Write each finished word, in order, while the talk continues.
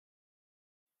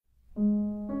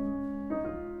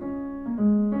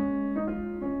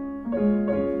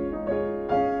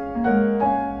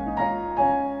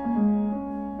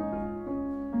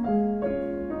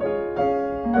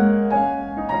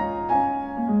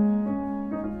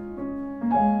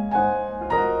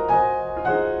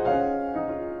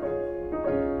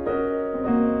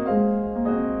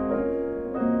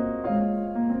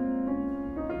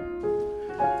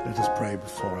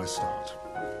I start.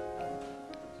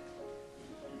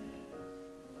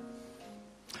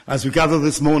 As we gather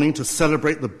this morning to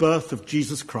celebrate the birth of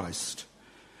Jesus Christ,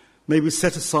 may we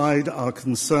set aside our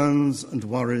concerns and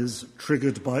worries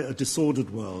triggered by a disordered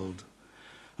world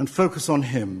and focus on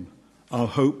him, our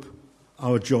hope,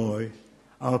 our joy,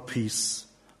 our peace,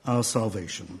 our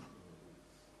salvation.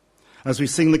 As we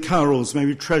sing the carols, may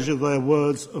we treasure their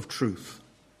words of truth.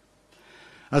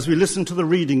 As we listen to the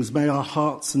readings, may our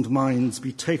hearts and minds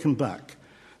be taken back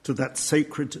to that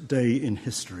sacred day in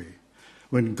history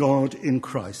when God in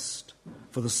Christ,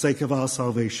 for the sake of our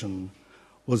salvation,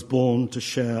 was born to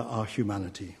share our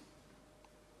humanity.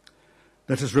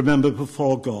 Let us remember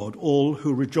before God all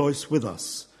who rejoice with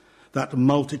us, that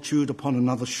multitude upon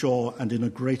another shore and in a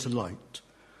greater light,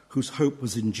 whose hope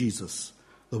was in Jesus,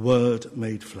 the Word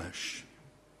made flesh.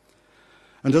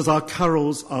 And as our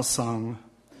carols are sung,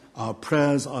 our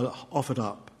prayers are offered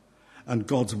up, and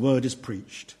God's word is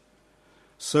preached,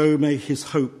 so may his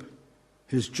hope,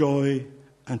 his joy,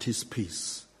 and his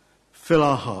peace fill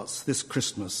our hearts this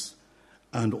Christmas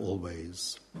and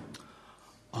always.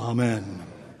 Amen.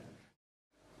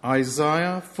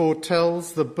 Isaiah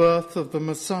foretells the birth of the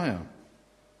Messiah.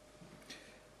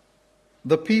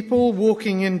 The people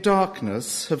walking in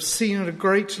darkness have seen a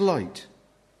great light.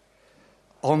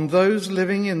 On those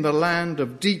living in the land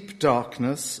of deep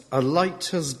darkness, a light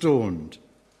has dawned.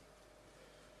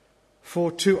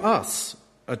 For to us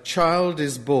a child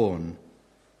is born,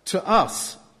 to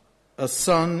us a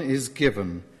son is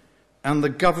given, and the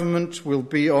government will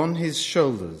be on his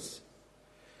shoulders.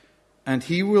 And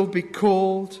he will be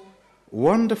called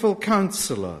Wonderful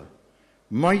Counselor,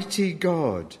 Mighty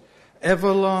God,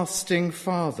 Everlasting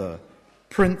Father,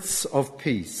 Prince of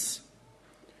Peace.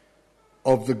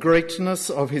 Of the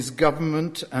greatness of his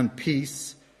government and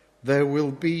peace there will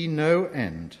be no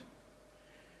end.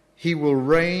 He will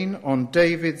reign on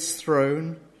David's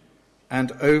throne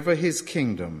and over his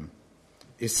kingdom,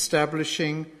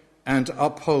 establishing and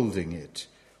upholding it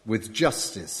with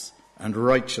justice and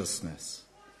righteousness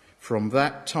from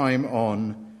that time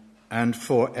on and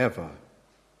forever.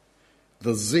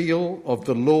 The zeal of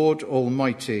the Lord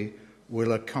Almighty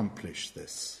will accomplish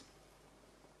this.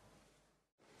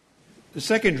 The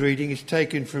second reading is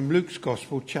taken from Luke's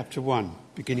Gospel, chapter 1,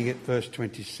 beginning at verse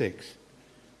 26.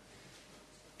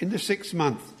 In the 6th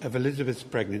month of Elizabeth's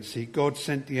pregnancy, God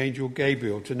sent the angel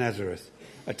Gabriel to Nazareth,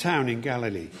 a town in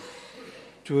Galilee,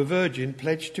 to a virgin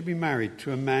pledged to be married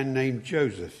to a man named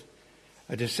Joseph,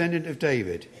 a descendant of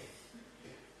David.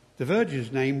 The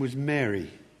virgin's name was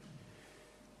Mary.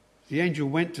 The angel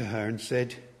went to her and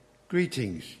said,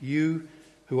 "Greetings, you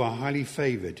who are highly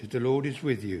favoured, the Lord is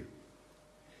with you."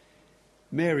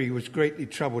 Mary was greatly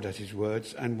troubled at his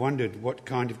words and wondered what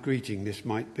kind of greeting this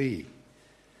might be.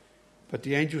 But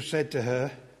the angel said to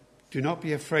her, "Do not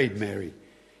be afraid, Mary.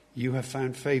 You have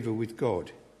found favour with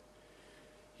God.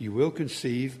 You will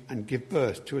conceive and give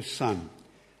birth to a son,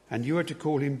 and you are to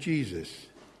call him Jesus.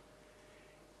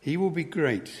 He will be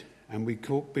great and be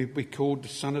called the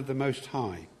Son of the Most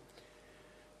High.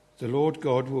 The Lord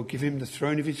God will give him the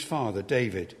throne of his father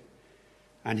David,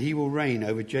 and he will reign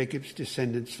over Jacob's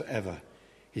descendants forever.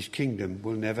 His kingdom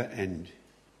will never end."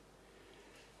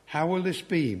 "How will this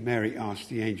be," Mary asked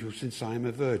the angel, "since I am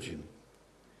a virgin?"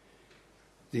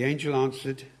 The angel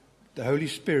answered, "The Holy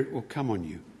Spirit will come on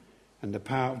you, and the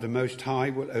power of the Most High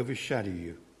will overshadow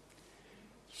you.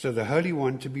 So the Holy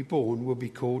One to be born will be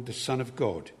called the Son of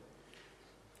God.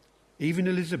 Even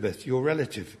Elizabeth, your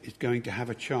relative, is going to have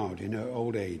a child in her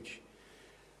old age,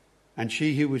 and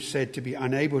she who was said to be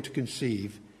unable to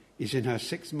conceive is in her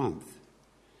 6th month.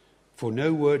 For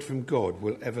no word from God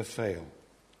will ever fail."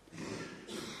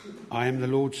 "I am the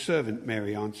Lord's servant,"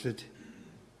 Mary answered.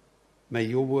 "May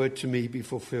your word to me be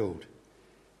fulfilled."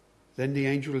 Then the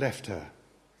angel left her.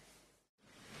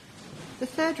 The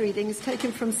third reading is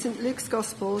taken from St. Luke's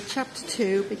Gospel, chapter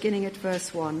 2, beginning at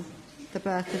verse 1, the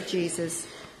birth of Jesus.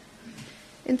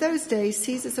 In those days,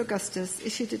 Caesar Augustus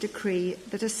issued a decree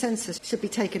that a census should be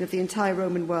taken of the entire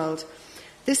Roman world.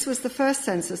 This was the first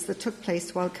census that took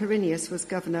place while Quirinius was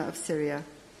governor of Syria,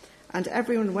 and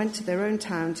everyone went to their own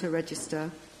town to register.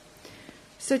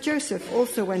 So Joseph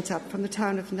also went up from the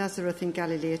town of Nazareth in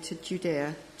Galilee to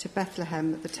Judea, to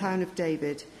Bethlehem, the town of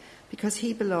David, because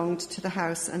he belonged to the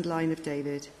house and line of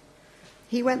David.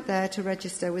 He went there to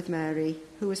register with Mary,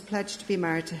 who was pledged to be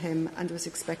married to him and was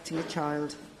expecting a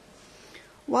child.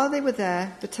 While they were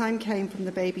there, the time came for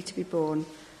the baby to be born,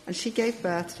 and she gave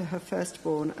birth to her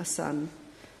firstborn, a son.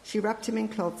 She wrapped him in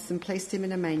cloths and placed him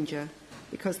in a manger,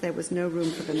 because there was no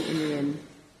room for them in the inn.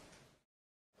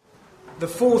 The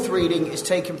fourth reading is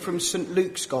taken from St.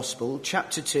 Luke's Gospel,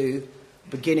 chapter 2,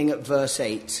 beginning at verse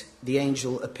 8, the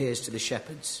angel appears to the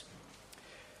shepherds.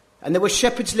 And there were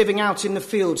shepherds living out in the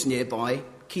fields nearby,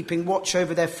 keeping watch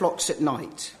over their flocks at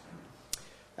night.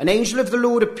 An angel of the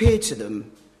Lord appeared to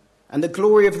them, and the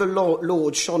glory of the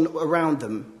Lord shone around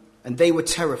them, and they were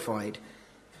terrified.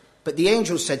 But the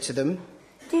angel said to them,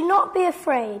 "Do not be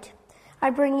afraid. I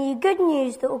bring you good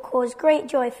news that will cause great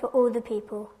joy for all the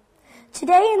people.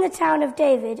 Today in the town of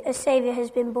David a Saviour has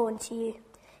been born to you.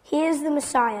 He is the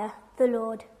Messiah, the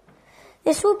Lord.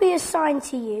 This will be a sign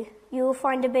to you. You will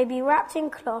find a baby wrapped in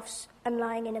cloths and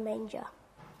lying in a manger."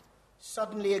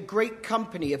 Suddenly a great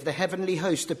company of the heavenly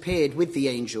host appeared with the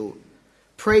angel,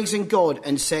 praising God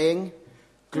and saying,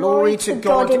 "Glory to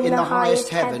God in the highest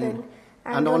heaven,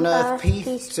 and on earth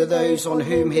peace to those on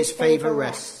whom his favour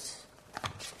rests."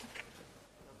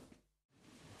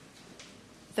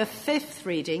 The fifth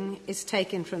reading is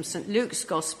taken from St. Luke's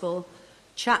Gospel,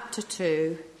 chapter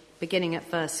 2, beginning at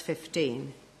verse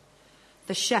 15.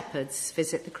 The shepherds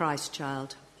visit the Christ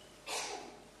child.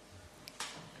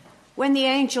 When the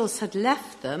angels had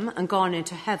left them and gone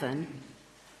into heaven,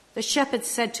 the shepherds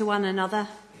said to one another,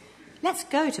 "Let's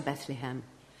go to Bethlehem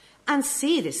and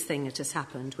see this thing that has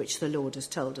happened, which the Lord has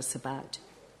told us about."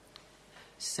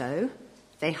 So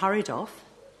they hurried off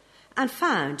and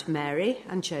found Mary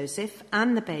and Joseph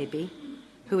and the baby,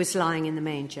 who was lying in the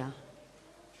manger.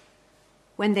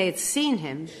 When they had seen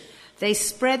him, they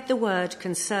spread the word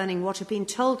concerning what had been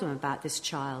told them about this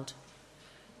child,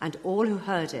 and all who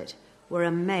heard it were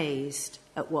amazed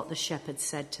at what the shepherds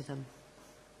said to them.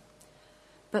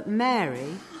 But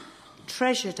Mary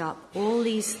treasured up all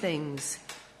these things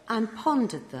and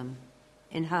pondered them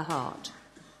in her heart.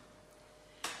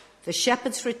 The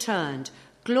shepherds returned,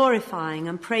 glorifying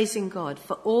and praising God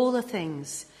for all the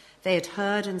things they had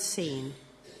heard and seen,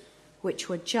 which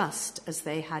were just as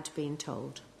they had been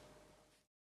told.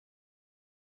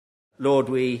 Lord,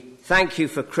 we thank you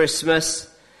for Christmas.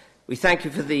 We thank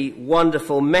you for the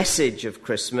wonderful message of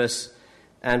Christmas,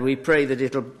 and we pray that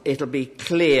it'll be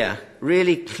clear,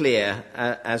 really clear,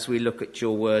 as we look at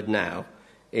your word now.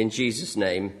 In Jesus'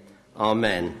 name,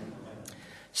 amen.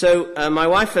 So my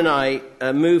wife and I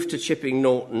moved to Chipping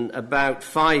Norton about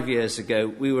 5 years ago.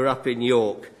 We were up in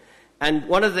York, and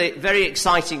one of the very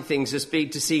exciting things has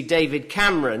been to see David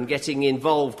Cameron getting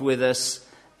involved with us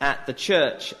at the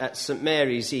church at St.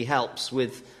 Mary's. He helps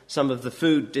with some of the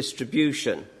food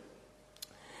distribution.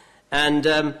 And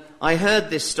I heard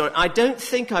this story. I don't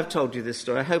think I've told you this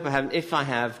story. I hope I haven't. If I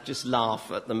have, just laugh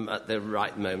at them at the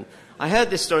right moment. I heard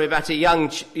this story about a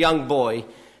young boy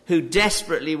who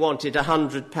desperately wanted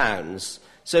 £100.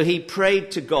 So he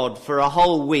prayed to God for a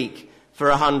whole week for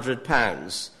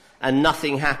 £100, and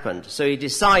nothing happened. So he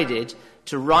decided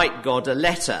to write God a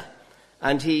letter.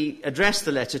 And he addressed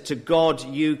the letter to God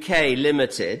UK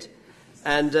Limited.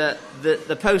 And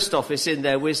the post office, in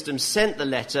their wisdom, sent the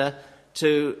letter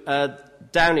to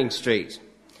Downing Street.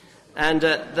 And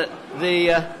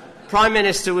the Prime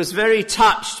Minister was very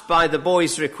touched by the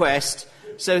boy's request,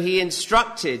 so he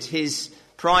instructed his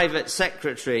private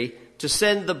secretary to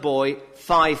send the boy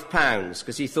 £5,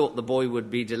 because he thought the boy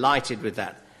would be delighted with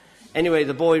that. Anyway,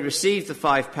 the boy received the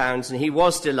 £5, and he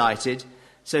was delighted,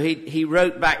 so he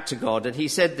wrote back to God, and he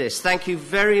said this: "Thank you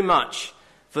very much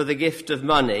for the gift of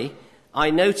money.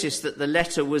 I noticed that the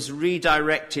letter was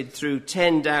redirected through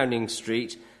 10 Downing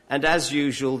Street, and as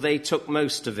usual, they took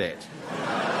most of it."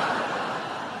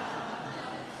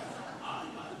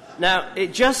 Now,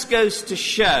 it just goes to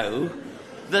show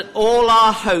that all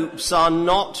our hopes are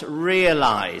not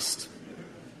realised.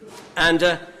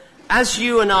 And as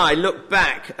you and I look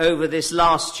back over this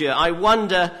last year, I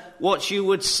wonder what you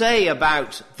would say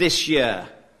about this year.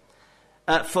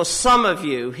 For some of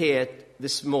you here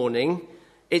this morning,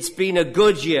 it's been a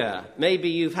good year. Maybe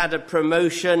you've had a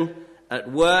promotion at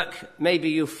work. Maybe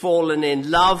you've fallen in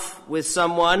love with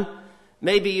someone.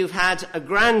 Maybe you've had a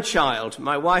grandchild.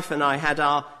 My wife and I had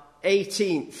our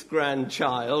 18th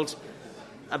grandchild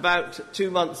about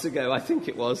 2 months ago, I think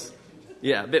it was.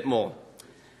 Yeah, a bit more.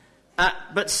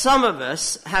 But some of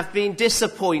us have been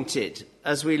disappointed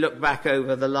as we look back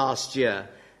over the last year.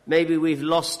 Maybe we've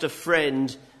lost a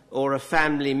friend or a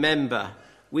family member.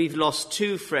 We've lost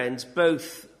 2 friends,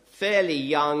 both fairly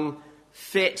young,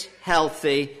 fit,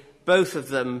 healthy. Both of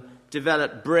them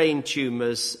developed brain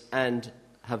tumours and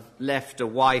have left a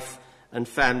wife and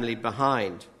family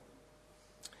behind.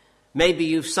 Maybe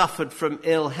you've suffered from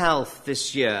ill health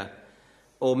this year,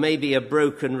 or maybe a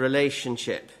broken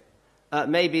relationship.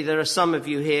 Maybe there are some of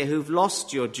you here who've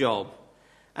lost your job.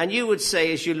 And you would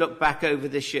say, as you look back over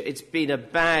this year, it's been a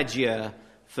bad year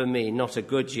for me, not a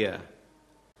good year.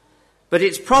 But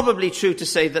it's probably true to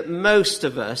say that most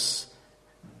of us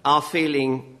are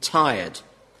feeling tired,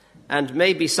 and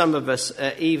maybe some of us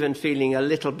are even feeling a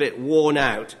little bit worn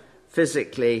out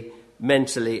physically,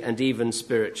 mentally, and even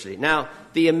spiritually. Now,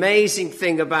 the amazing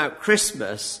thing about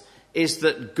Christmas is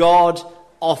that God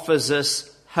offers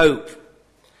us hope.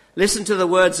 Listen to the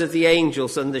words of the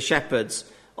angels and the shepherds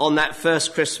on that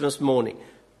first Christmas morning.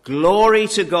 Glory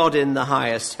to God in the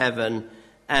highest heaven,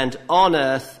 and on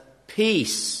earth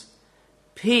peace.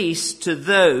 Peace to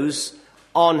those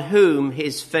on whom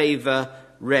his favour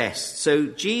rests. So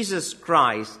Jesus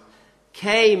Christ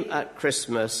came at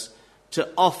Christmas to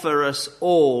offer us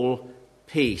all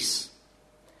peace.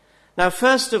 Now,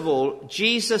 first of all,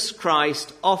 Jesus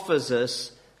Christ offers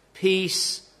us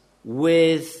peace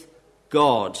with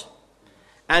God.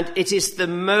 And it is the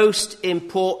most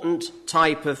important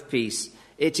type of peace.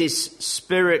 It is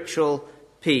spiritual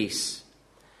peace.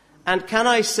 And can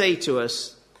I say to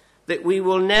us that we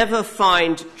will never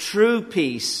find true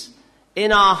peace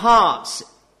in our hearts,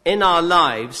 in our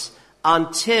lives,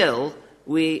 until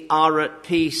we are at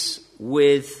peace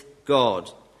with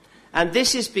God. And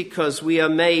this is because we are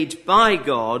made by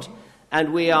God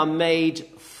and we are made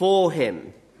for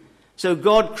him. So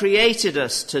God created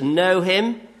us to know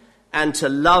him and to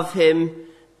love him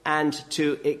and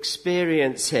to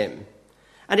experience him.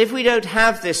 And if we don't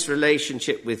have this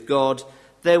relationship with God,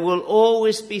 there will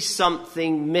always be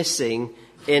something missing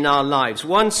in our lives.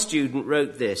 One student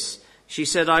wrote this. She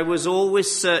said, I was always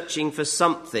searching for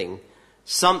something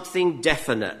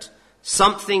definite,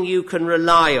 something you can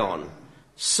rely on,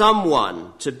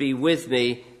 someone to be with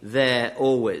me there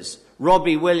always.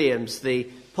 Robbie Williams, the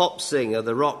pop singer,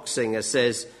 the rock singer,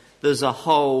 says, there's a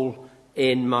hole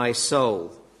in my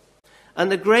soul.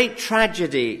 And the great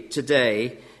tragedy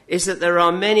today is that there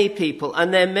are many people,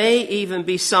 and there may even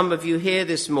be some of you here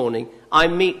this morning, I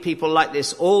meet people like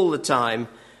this all the time,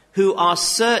 who are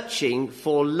searching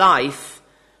for life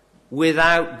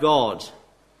without God.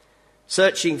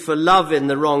 Searching for love in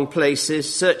the wrong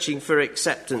places, searching for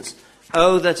acceptance.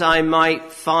 Oh, that I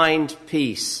might find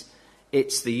peace.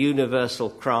 It's the universal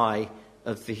cry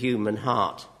of the human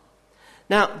heart.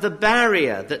 Now, the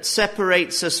barrier that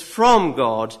separates us from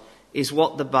God is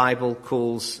what the Bible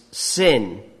calls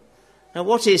sin. Now,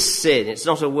 what is sin? It's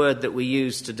not a word that we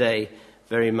use today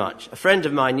very much. A friend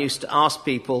of mine used to ask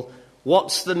people,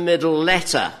 what's the middle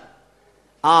letter?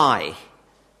 I.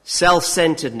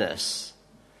 Self-centeredness.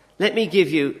 Let me give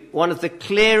you one of the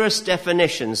clearest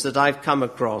definitions that I've come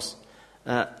across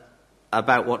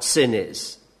about what sin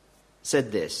is. It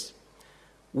said this: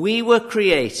 we were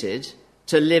created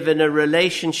to live in a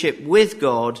relationship with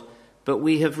God, but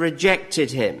we have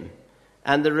rejected him,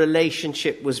 and the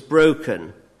relationship was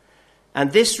broken.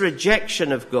 And this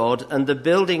rejection of God and the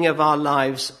building of our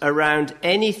lives around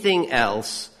anything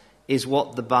else is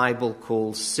what the Bible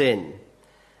calls sin.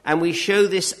 And we show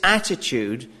this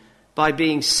attitude by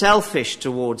being selfish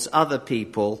towards other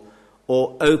people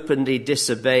or openly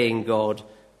disobeying God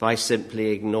by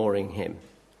simply ignoring him.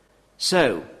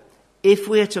 So, if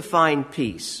we're to find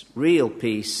peace, real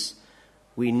peace,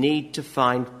 we need to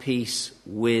find peace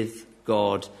with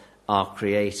God, our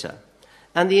Creator.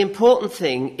 And the important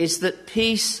thing is that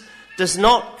peace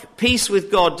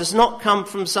with God does not come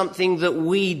from something that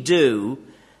we do.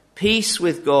 Peace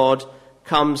with God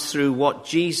comes through what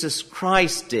Jesus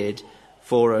Christ did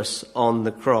for us on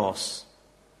the cross.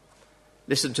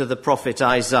 Listen to the prophet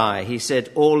Isaiah. He said,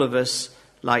 all of us,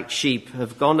 like sheep,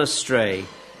 have gone astray.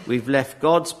 We've left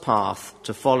God's path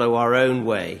to follow our own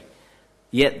way.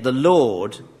 Yet the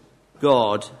Lord,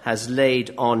 God, has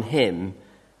laid on him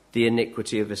the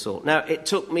iniquity of us all. Now, it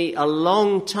took me a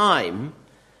long time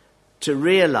to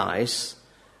realize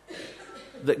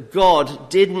that God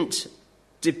didn't,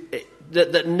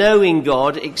 that knowing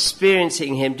God,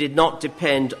 experiencing him, did not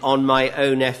depend on my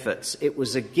own efforts. It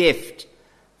was a gift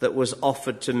that was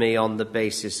offered to me on the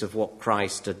basis of what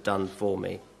Christ had done for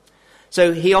me.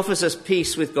 So he offers us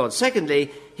peace with God. Secondly,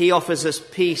 he offers us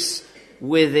peace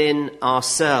within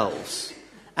ourselves.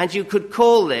 And you could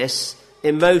call this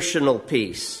emotional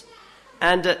peace.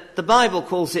 And the Bible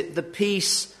calls it the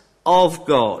peace of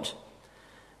God.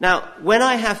 Now, when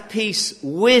I have peace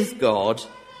with God,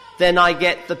 then I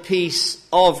get the peace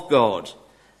of God.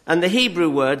 And the Hebrew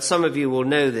word, some of you will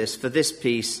know this, for this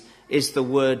peace is the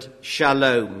word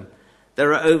shalom.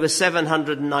 There are over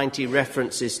 790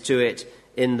 references to it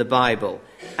in the Bible.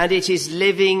 And it is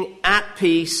living at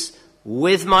peace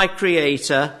with my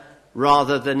Creator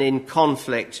rather than in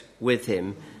conflict with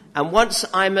him. And once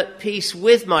I'm at peace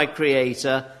with my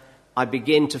Creator, I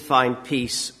begin to find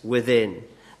peace within.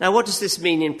 Now, what does this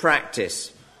mean in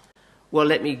practice? Well,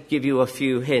 let me give you a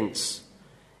few hints.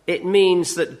 It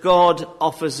means that God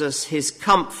offers us his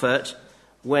comfort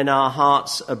when our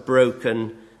hearts are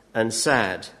broken and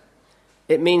sad.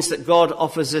 It means that God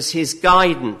offers us his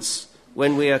guidance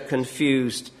when we are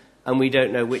confused and we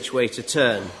don't know which way to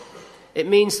turn. It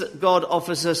means that God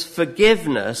offers us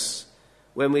forgiveness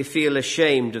when we feel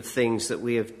ashamed of things that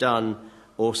we have done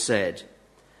or said.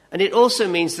 And it also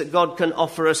means that God can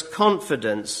offer us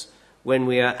confidence when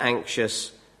we are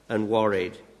anxious and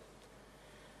worried.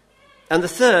 And the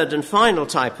third and final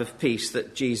type of peace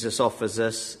that Jesus offers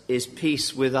us is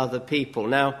peace with other people.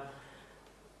 Now,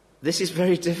 this is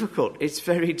very difficult. It's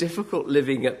very difficult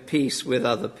living at peace with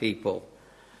other people.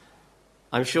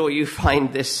 I'm sure you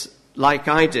find this like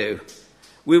I do.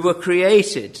 We were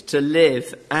created to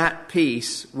live at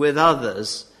peace with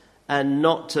others and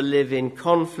not to live in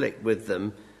conflict with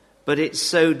them, but it's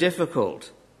so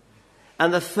difficult.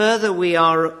 And the further we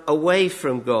are away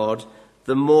from God,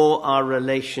 the more our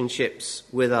relationships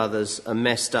with others are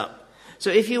messed up. So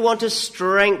if you want to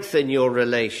strengthen your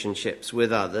relationships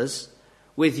with others,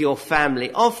 with your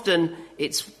family, often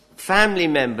it's family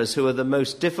members who are the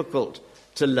most difficult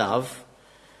to love,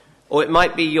 or it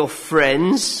might be your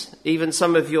friends, even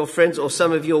some of your friends or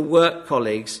some of your work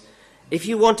colleagues. If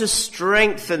you want to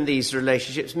strengthen these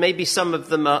relationships, maybe some of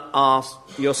them are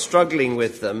you're struggling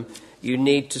with them, you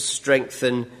need to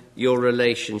strengthen your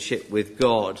relationship with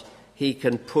God. He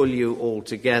can pull you all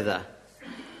together.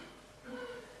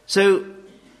 So,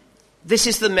 this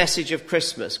is the message of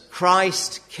Christmas.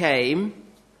 Christ came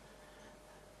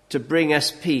to bring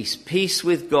us peace. Peace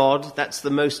with God, that's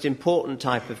the most important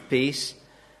type of peace.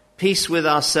 Peace with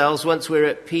ourselves. Once we're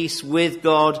at peace with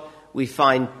God, we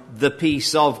find the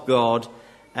peace of God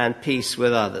and peace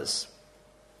with others.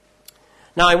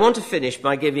 Now, I want to finish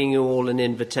by giving you all an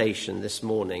invitation this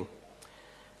morning.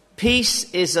 Peace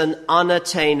is an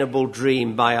unattainable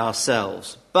dream by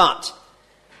ourselves, but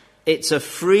it's a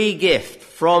free gift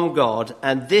from God,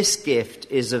 and this gift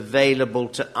is available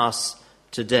to us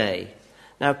today.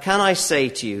 Now, can I say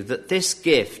to you that this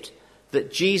gift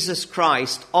that Jesus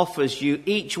Christ offers you,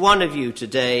 each one of you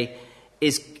today,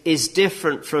 is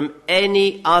different from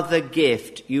any other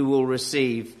gift you will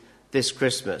receive this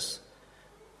Christmas.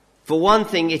 For one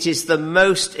thing, it is the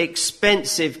most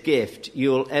expensive gift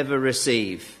you'll ever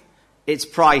receive. It's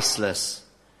priceless.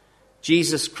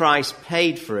 Jesus Christ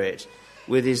paid for it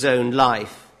with his own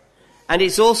life. And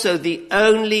it's also the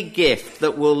only gift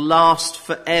that will last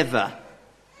forever.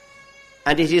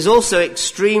 And it is also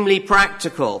extremely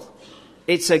practical.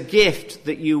 It's a gift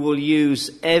that you will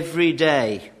use every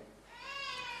day.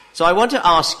 So I want to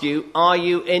ask you, are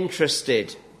you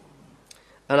interested?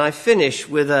 And I finish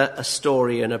with a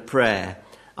story and a prayer.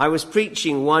 I was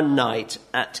preaching one night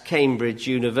at Cambridge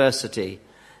University,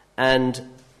 and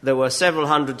there were several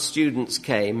hundred students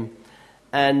came,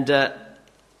 and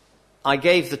I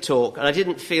gave the talk, and I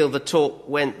didn't feel the talk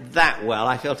went that well.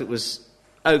 I felt it was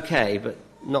okay, but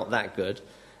not that good.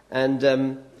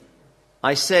 And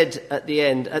I said at the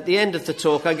end of the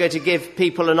talk, I'm going to give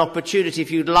people an opportunity.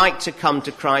 If you'd like to come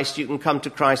to Christ, you can come to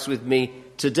Christ with me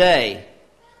today.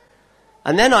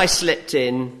 And then I slipped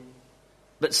in,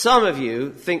 but some of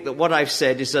you think that what I've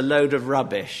said is a load of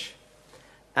rubbish.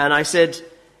 And I said,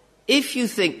 if you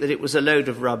think that it was a load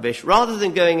of rubbish, rather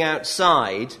than going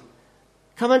outside,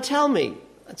 come and tell me.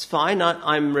 That's fine,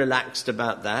 I'm relaxed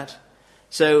about that.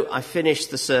 So I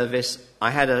finished the service. I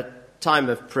had a time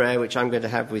of prayer, which I'm going to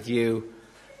have with you,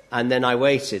 and then I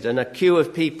waited, and a queue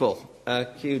of people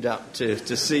queued up to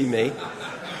see me.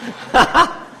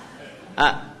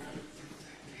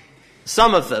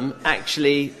 Some of them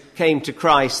actually came to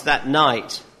Christ that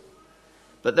night.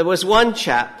 But there was one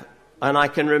chap, and I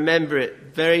can remember it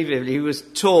very vividly. He was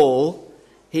tall,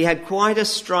 he had quite a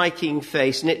striking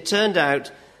face, and it turned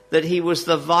out that he was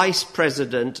the vice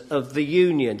president of the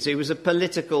union. So he was a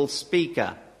political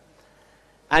speaker.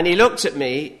 And he looked at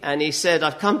me and he said,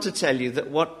 I've come to tell you that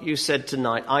what you said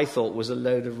tonight I thought was a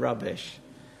load of rubbish.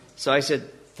 So I said,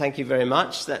 thank you very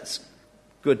much, that's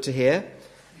good to hear.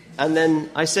 And then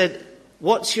I said,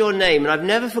 what's your name? And I've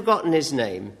never forgotten his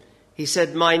name. He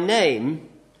said, my name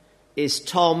is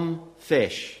Tom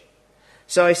Fish.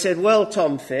 So I said, well,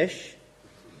 Tom Fish,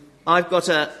 I've got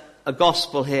a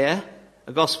gospel here,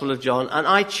 a Gospel of John, and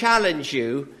I challenge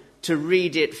you to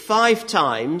read it 5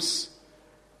 times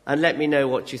and let me know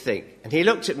what you think. And he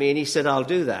looked at me and he said, I'll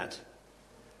do that.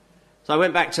 So I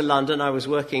went back to London. I was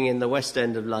working in the West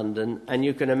End of London, and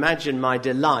you can imagine my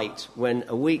delight when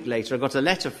a week later I got a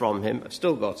letter from him. I've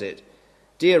still got it.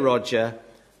 Dear Roger,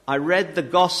 I read the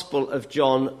Gospel of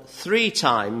John 3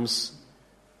 times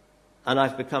and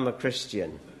I've become a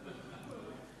Christian.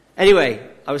 Anyway,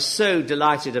 I was so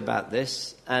delighted about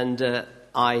this, and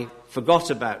I forgot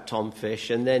about Tom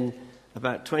Fish, and then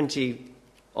about 20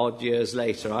 odd years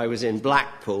later, I was in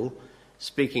Blackpool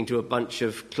speaking to a bunch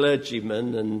of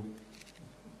clergymen and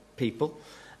people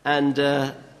and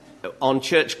on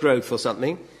church growth or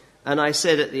something. And I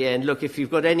said at the end, look, if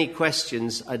you've got any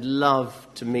questions, I'd love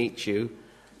to meet you.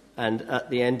 And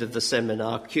at the end of the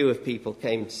seminar, a queue of people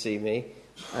came to see me.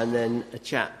 And then a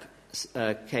chap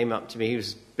came up to me. He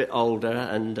was a bit older.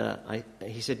 And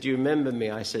he said, do you remember me?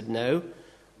 I said, no.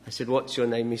 I said, what's your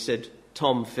name? He said,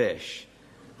 Tom Fish.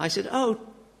 I said, oh,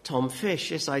 Tom Fish,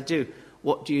 yes, I do.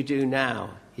 What do you do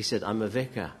now? He said, I'm a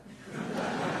vicar.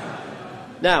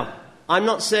 Now, I'm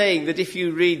not saying that if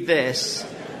you read this,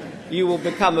 you will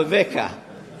become a vicar.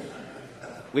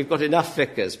 We've got enough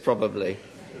vicars, probably.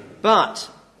 But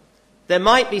there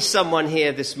might be someone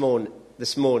here this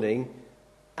morning,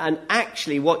 and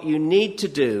actually what you need to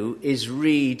do is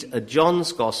read a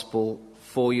John's Gospel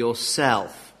for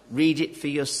yourself. Read it for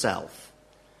yourself.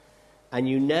 And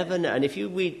you never know. And if you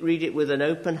read it with an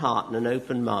open heart and an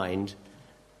open mind,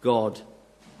 God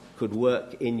could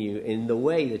work in you in the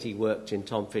way that he worked in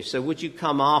Tom Fish. So would you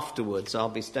come afterwards? I'll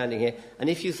be standing here. And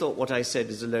if you thought what I said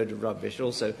is a load of rubbish,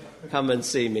 also come and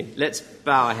see me. Let's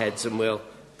bow our heads and we'll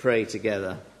pray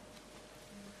together.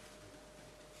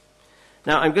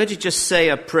 Now, I'm going to just say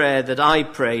a prayer that I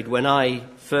prayed when I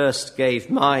first gave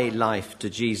my life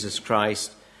to Jesus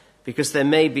Christ, because there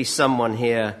may be someone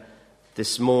here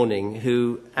this morning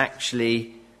who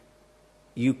actually,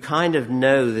 you kind of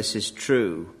know this is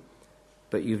true,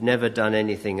 but you've never done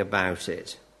anything about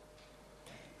it.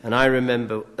 And I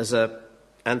remember as an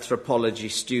anthropology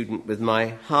student with my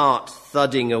heart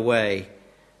thudding away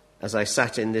as I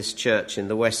sat in this church in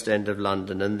the West End of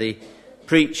London, and the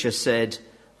preacher said,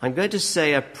 I'm going to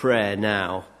say a prayer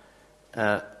now,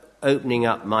 opening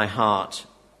up my heart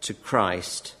to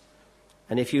Christ.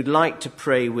 And if you'd like to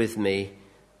pray with me,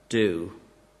 do.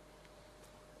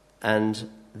 And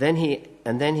then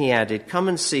he added, come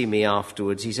and see me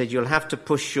afterwards. He said, you'll have to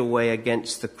push your way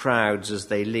against the crowds as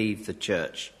they leave the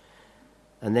church.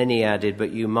 And then he added,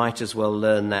 but you might as well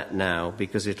learn that now,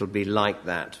 because it'll be like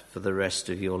that for the rest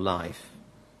of your life.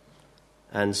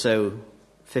 And so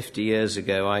 50 years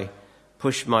ago, I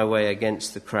pushed my way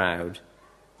against the crowd,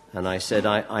 and I said,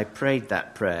 I prayed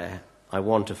that prayer. I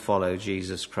want to follow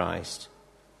Jesus Christ.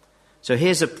 So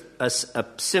here's a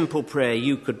simple prayer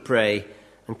you could pray,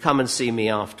 and come and see me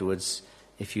afterwards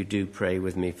if you do pray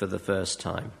with me for the first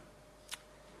time.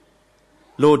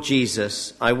 Lord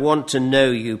Jesus, I want to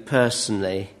know you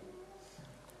personally.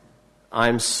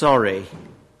 I'm sorry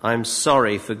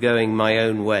for going my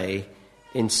own way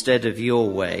instead of your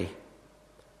way.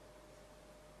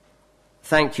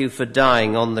 Thank you for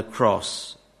dying on the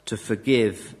cross to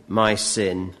forgive my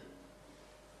sin.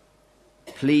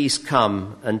 Please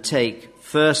come and take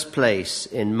first place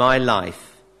in my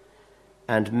life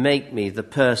and make me the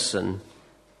person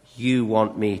you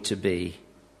want me to be.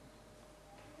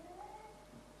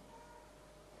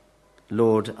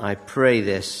 Lord, I pray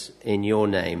this in your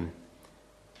name.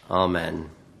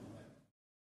 Amen.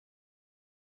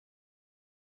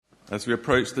 As we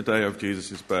approach the day of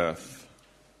Jesus' birth,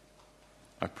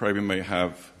 I pray we may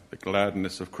have the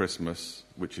gladness of Christmas,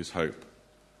 which is hope,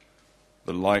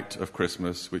 the light of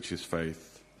Christmas, which is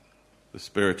faith, the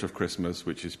spirit of Christmas,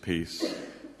 which is peace,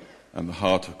 and the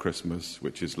heart of Christmas,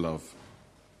 which is love.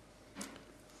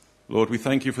 Lord, we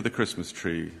thank you for the Christmas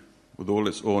tree with all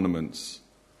its ornaments,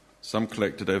 some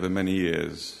collected over many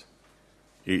years,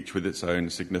 each with its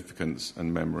own significance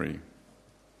and memory.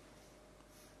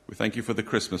 We thank you for the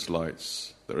Christmas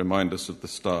lights that remind us of the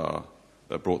star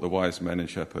that brought the wise men and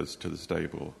shepherds to the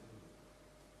stable.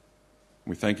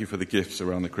 We thank you for the gifts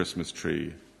around the Christmas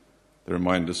tree that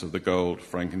remind us of the gold,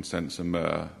 frankincense and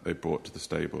myrrh they brought to the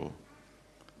stable.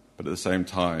 But at the same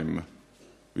time,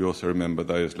 we also remember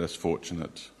those less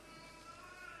fortunate.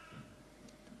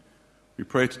 We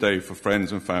pray today for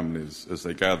friends and families as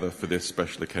they gather for this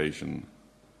special occasion.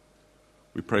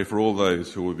 We pray for all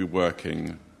those who will be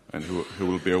working and who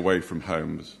will be away from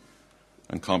homes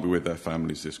and can't be with their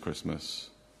families this Christmas.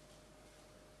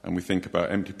 And we think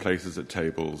about empty places at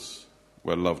tables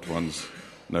where loved ones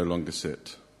no longer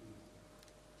sit.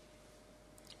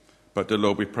 But, dear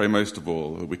Lord, we pray most of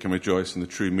all that we can rejoice in the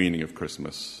true meaning of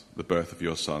Christmas, the birth of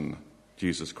your Son,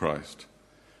 Jesus Christ,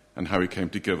 and how he came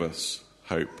to give us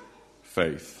hope,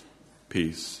 faith,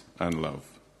 peace, and love.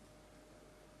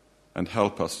 And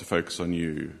help us to focus on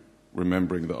you,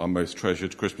 remembering that our most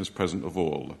treasured Christmas present of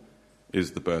all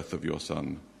is the birth of your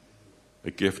Son,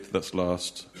 a gift that's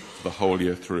lasts the whole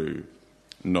year through,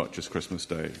 not just Christmas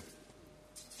Day.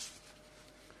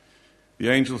 The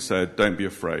angel said, "Don't be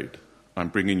afraid. I'm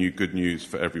bringing you good news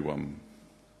for everyone."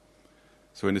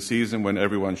 So in a season when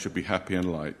everyone should be happy and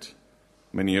light,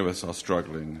 many of us are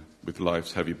struggling with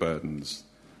life's heavy burdens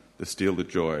that steal the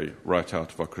joy right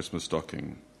out of our Christmas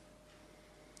stocking.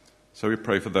 So we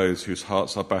pray for those whose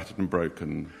hearts are battered and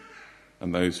broken,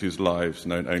 and those whose lives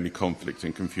know only conflict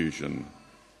and confusion.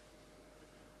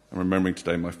 I'm remembering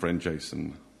today my friend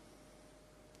Jason.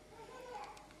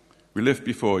 We lift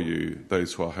before you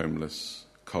those who are homeless,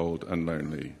 cold and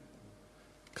lonely.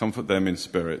 Comfort them in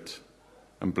spirit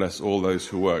and bless all those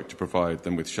who work to provide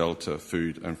them with shelter,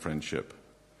 food and friendship,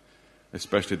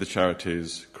 especially the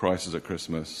charities Crisis at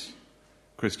Christmas,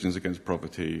 Christians Against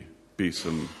Poverty,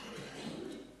 Beeson,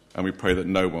 and we pray that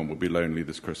no one will be lonely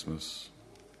this Christmas.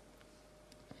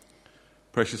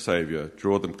 Precious Saviour,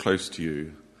 draw them close to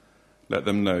you. Let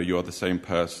them know you are the same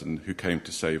person who came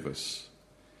to save us.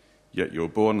 Yet you were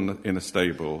born in a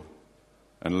stable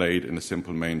and laid in a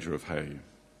simple manger of hay.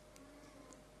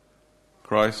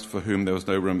 Christ, for whom there was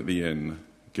no room at the inn,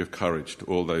 give courage to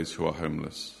all those who are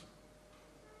homeless.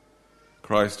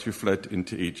 Christ, who fled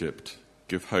into Egypt,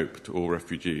 give hope to all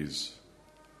refugees.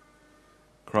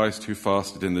 Christ, who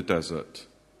fasted in the desert,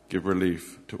 give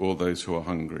relief to all those who are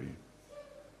hungry.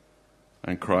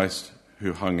 And Christ,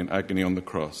 who hung in agony on the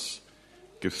cross,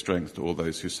 give strength to all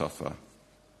those who suffer.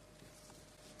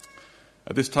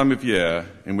 At this time of year,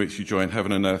 in which you join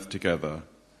heaven and earth together,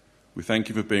 we thank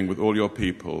you for being with all your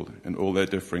people in all their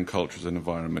differing cultures and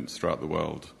environments throughout the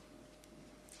world.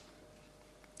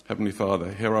 Heavenly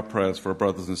Father, hear our prayers for our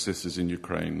brothers and sisters in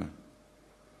Ukraine.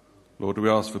 Lord, we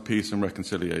ask for peace and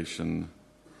reconciliation,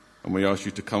 and we ask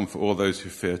you to comfort all those who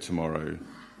fear tomorrow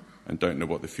and don't know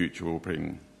what the future will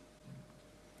bring.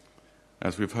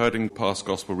 As we've heard in past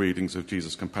gospel readings of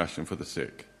Jesus' compassion for the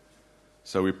sick,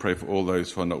 so we pray for all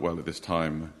those who are not well at this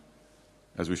time,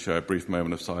 as we share a brief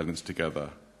moment of silence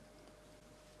together.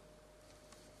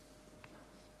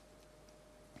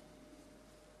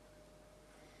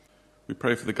 We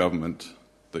pray for the government,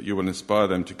 that you will inspire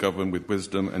them to govern with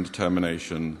wisdom and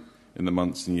determination in the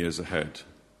months and years ahead,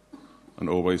 and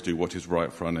always do what is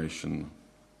right for our nation.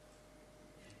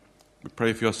 We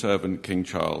pray for your servant, King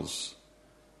Charles.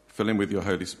 Fill him with your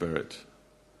Holy Spirit.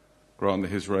 Grant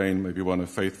that his reign may be one of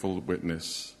faithful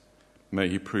witness. May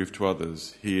he prove to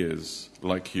others he is,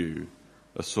 like you,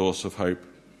 a source of hope,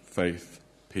 faith,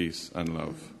 peace and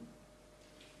love.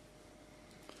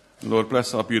 Lord,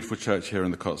 bless our beautiful church here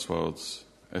in the Cotswolds,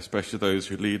 especially those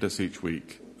who lead us each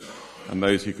week and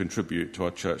those who contribute to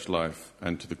our church life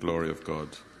and to the glory of God.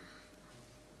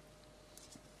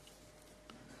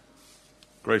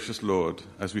 Gracious Lord,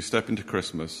 as we step into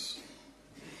Christmas,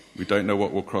 we don't know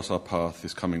what will cross our path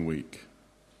this coming week,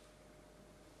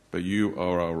 but you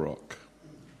are our rock,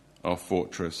 our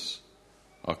fortress,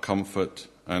 our comfort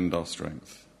and our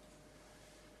strength.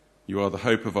 You are the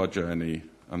hope of our journey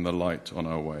and the light on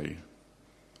our way.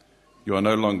 You are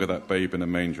no longer that babe in a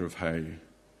manger of hay.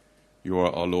 You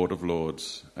are our Lord of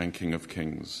Lords and King of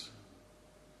Kings.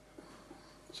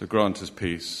 So grant us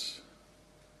peace,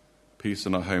 peace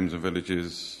in our homes and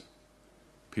villages,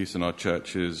 peace in our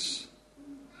churches,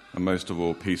 and most of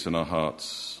all, peace in our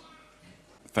hearts.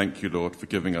 Thank you, Lord, for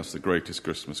giving us the greatest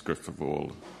Christmas gift of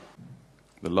all,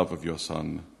 the love of your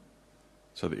Son,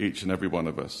 so that each and every one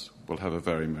of us will have a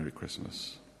very Merry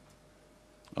Christmas.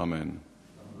 Amen.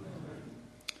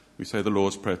 We say the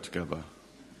Lord's Prayer together.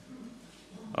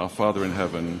 Our Father in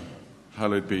heaven,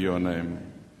 hallowed be your name.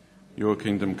 Your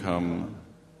kingdom come,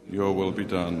 your will be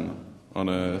done, on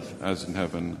earth as in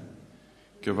heaven.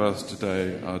 Give us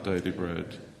today our daily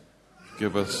bread.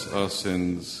 Forgive us our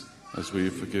sins, as we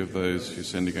forgive those who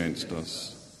sin against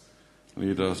us.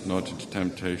 Lead us not into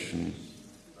temptation,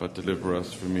 but deliver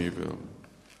us from evil.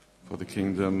 For the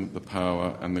kingdom, the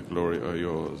power, and the glory are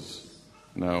yours,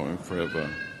 now and forever.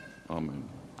 Amen.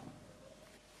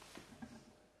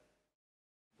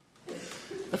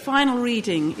 The final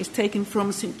reading is taken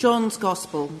from St. John's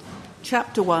Gospel,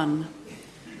 chapter 1,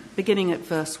 beginning at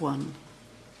verse 1.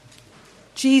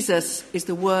 Jesus is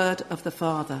the Word of the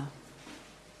Father.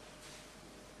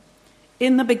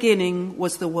 In the beginning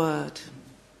was the Word,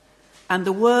 and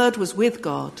the Word was with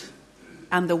God,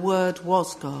 and the Word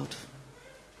was God.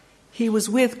 He was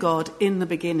with God in the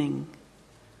beginning.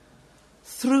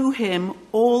 Through him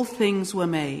all things were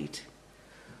made.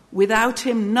 Without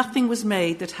him nothing was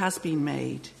made that has been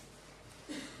made.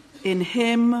 In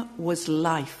him was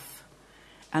life,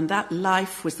 and that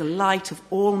life was the light of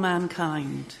all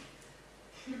mankind.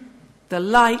 The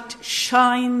light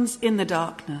shines in the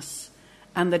darkness,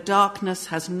 and the darkness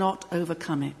has not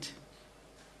overcome it.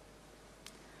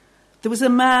 There was a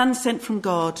man sent from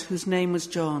God whose name was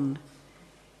John.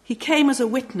 He came as a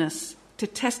witness to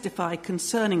testify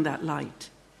concerning that light,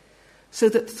 so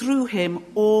that through him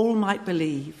all might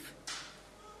believe.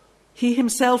 He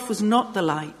himself was not the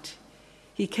light.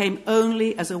 He came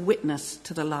only as a witness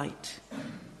to the light.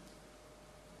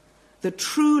 The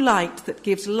true light that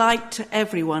gives light to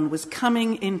everyone was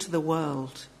coming into the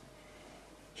world.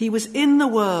 He was in the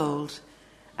world,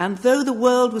 and though the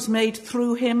world was made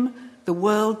through him, the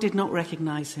world did not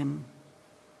recognize him.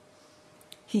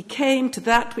 He came to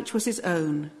that which was his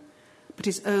own, but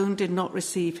his own did not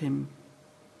receive him.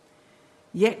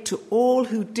 Yet to all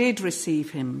who did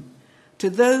receive him, to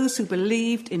those who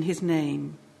believed in his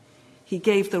name, he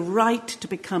gave the right to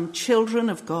become children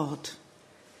of God.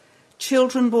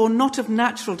 Children born not of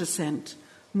natural descent,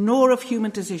 nor of human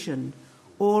decision,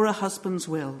 or a husband's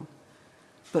will,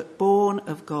 but born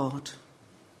of God.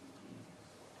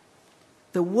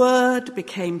 The Word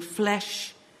became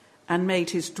flesh and made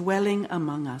his dwelling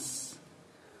among us.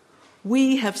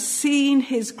 We have seen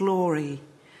his glory,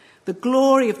 the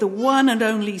glory of the one and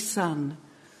only Son,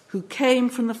 who came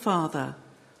from the Father,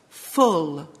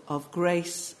 full of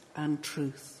grace and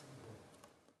truth.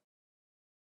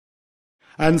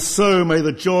 And so may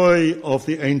the joy of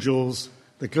the angels,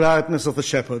 the gladness of the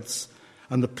shepherds,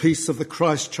 and the peace of the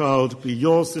Christ child be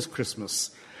yours this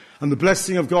Christmas. And the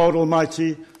blessing of God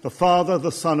Almighty, the Father,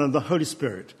 the Son, and the Holy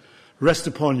Spirit rest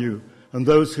upon you and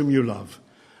those whom you love,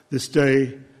 this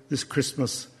day, this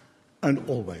Christmas, and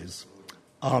always.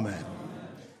 Amen.